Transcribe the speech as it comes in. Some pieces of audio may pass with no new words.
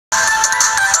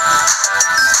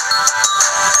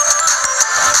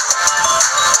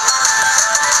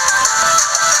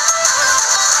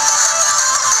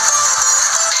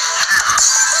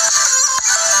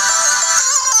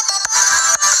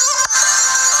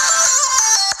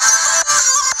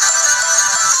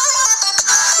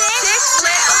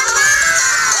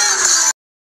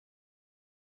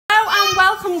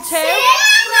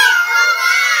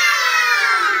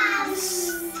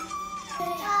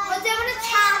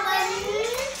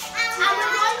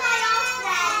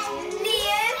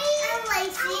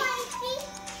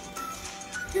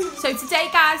So today,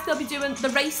 guys, they'll be doing the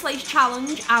Race Lace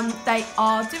Challenge, and they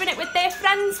are doing it with their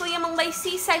friends, Liam and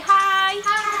Lacey. Say hi.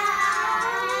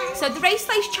 Hi. So the Race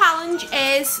Lace Challenge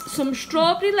is some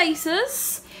strawberry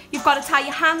laces. You've got to tie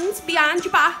your hands behind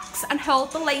your backs and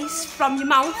hold the lace from your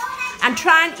mouth and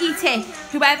try and eat it.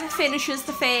 Whoever finishes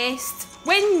the first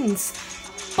wins.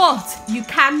 But you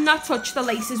cannot touch the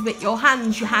laces with your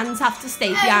hands. Your hands have to stay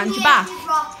behind your back.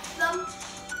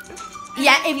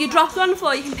 Yeah, if you drop them on the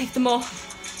floor, you can pick them up.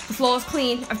 The floor's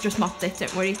clean. I've just mopped it,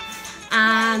 don't worry.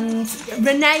 And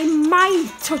Renee might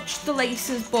touch the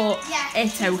laces, but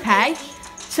it's okay.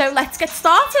 So let's get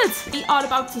started. We are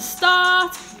about to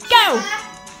start. Go!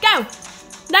 Go!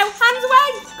 No, hands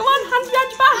away! Come on, hands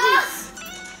behind your back.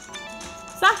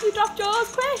 Zach, you dropped yours,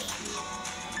 quick.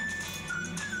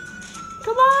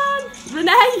 Come on,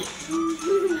 Renee.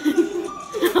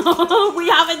 Oh, we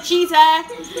have a cheater.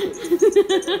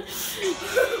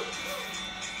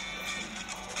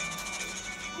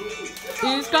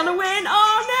 Who's gonna win?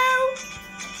 Oh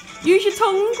no! Use your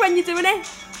tongue when you're doing it.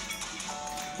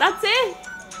 That's it.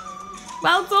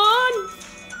 Well done.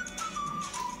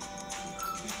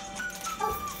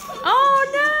 Oh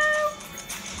no!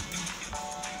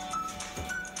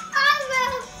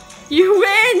 You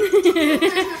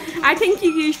win! I think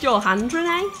you used your hand,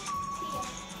 Renee.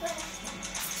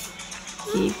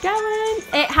 Keep going.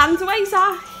 Hands away,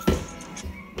 Zach.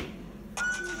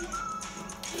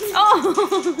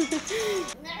 Oh!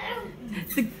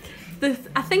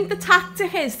 I think the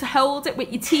tactic is to hold it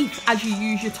with your teeth as you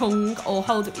use your tongue, or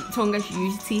hold it with your tongue as you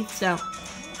use your teeth, so.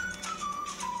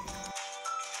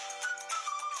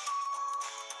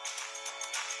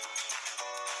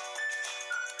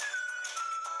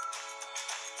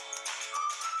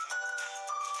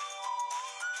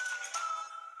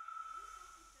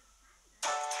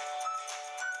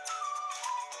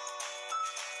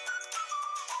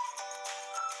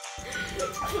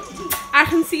 I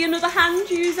can see another hand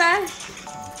user.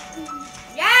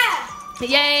 Yeah!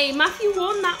 Yay, Matthew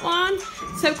won that one.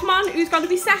 So come on, who's going to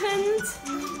be second?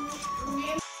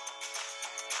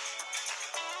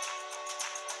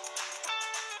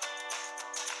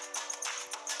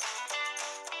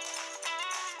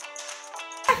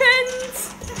 Second!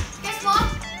 Guess what?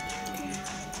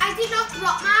 I did not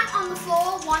drop mine on the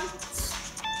floor once.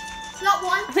 Not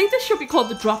once. I think this should be called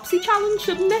the Dropsy Challenge,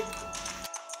 shouldn't it?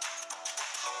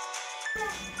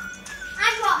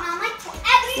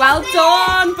 Well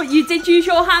done, but you did use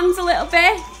your hands a little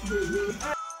bit.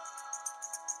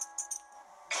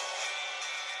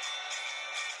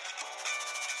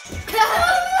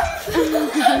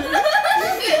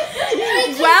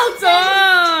 Well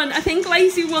done. I think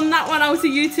Lacey won that one out of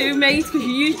you two, mate, because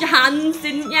you used your hands,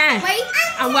 didn't you? Wait.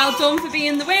 And well done for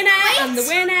being the winner, and the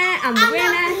winner, and the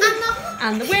winner,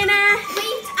 and the winner.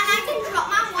 Wait, and I didn't drop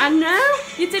my one. I know,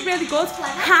 you did really good.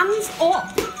 Hands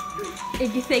up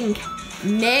if you think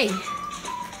me,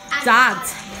 Dad,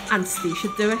 and Steve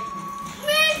should do it.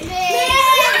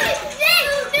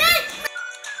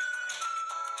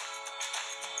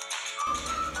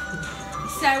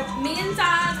 So me and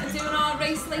Dad are doing our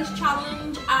Race Lace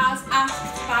Challenge as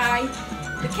asked by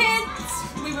the kids.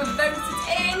 We were voted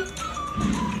in.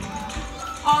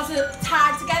 Ours are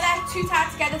tied together, two tied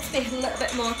together to make it a little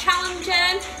bit more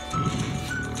challenging.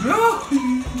 No! Do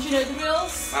you know the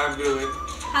rules? I'm gonna win.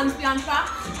 Hands behind your back.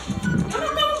 You're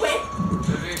not going to win.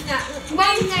 Yeah.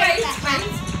 Wait.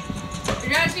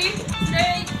 Ready?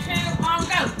 3, 2, 1,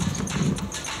 go.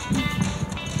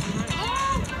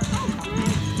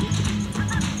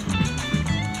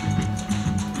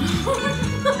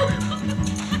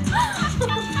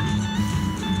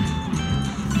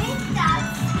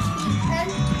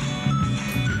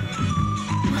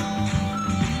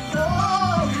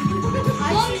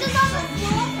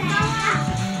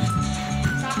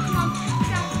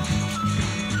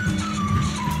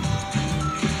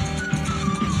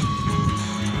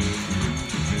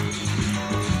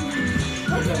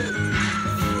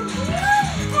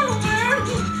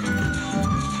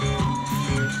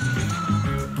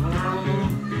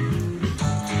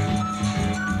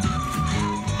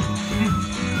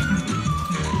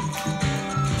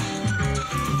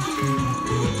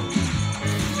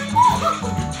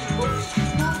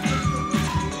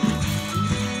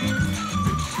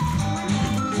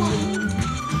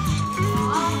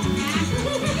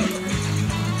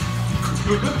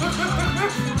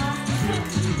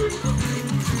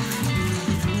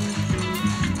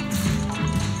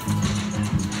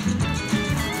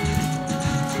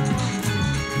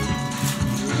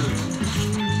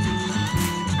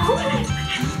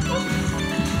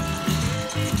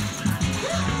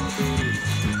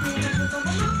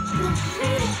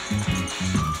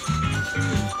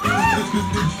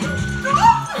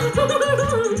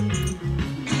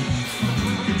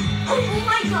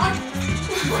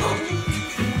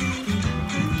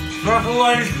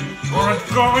 Speculating on a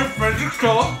going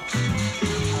physical.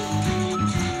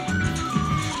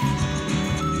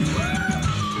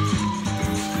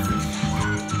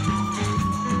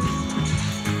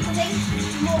 I think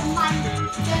more my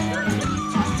generally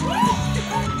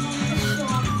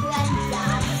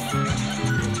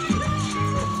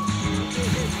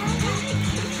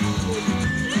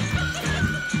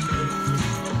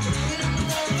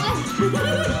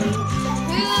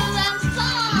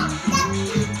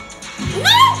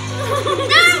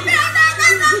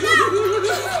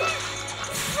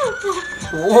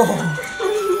Whoa.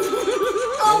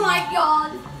 Oh my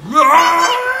god.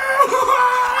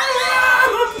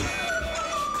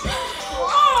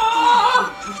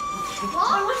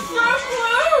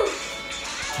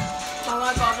 Oh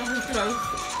my god, this is gross.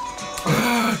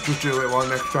 Just do it one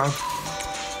next time.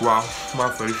 Wow, my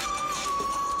face.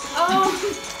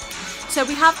 So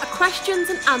we have a questions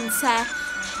and answer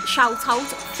shout out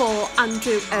for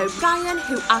Andrew O'Brien,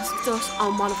 who asked us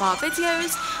on one of our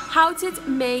videos, how did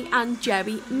me and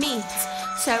Jerry meet?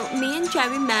 So me and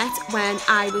Jerry met when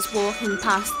I was walking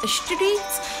past a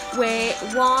street where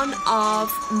one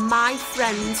of my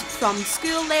friends from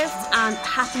school lived and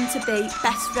happened to be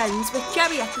best friends with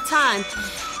Jerry at the time.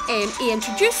 He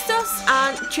introduced us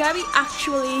and Jerry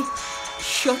actually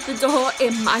shut the door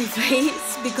in my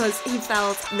face because he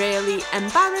felt really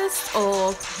embarrassed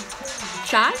or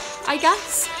shy, I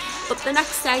guess. But the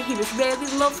next day he was really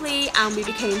lovely and we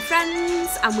became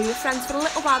friends, and we were friends for a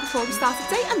little while before we started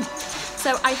dating.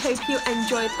 So I hope you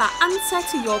enjoyed that answer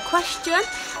to your question,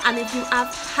 and if you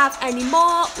have any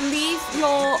more, leave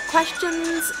your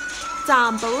questions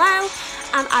down below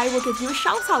and I will give you a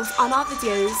shout out on our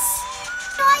videos.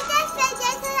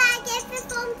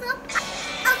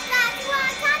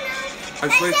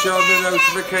 And switch on the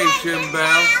notification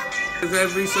bell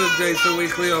every Sunday for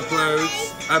weekly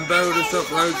uploads and bonus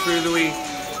uploads through the week.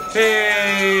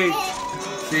 Hey!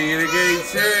 See you again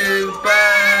soon.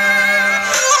 Bye!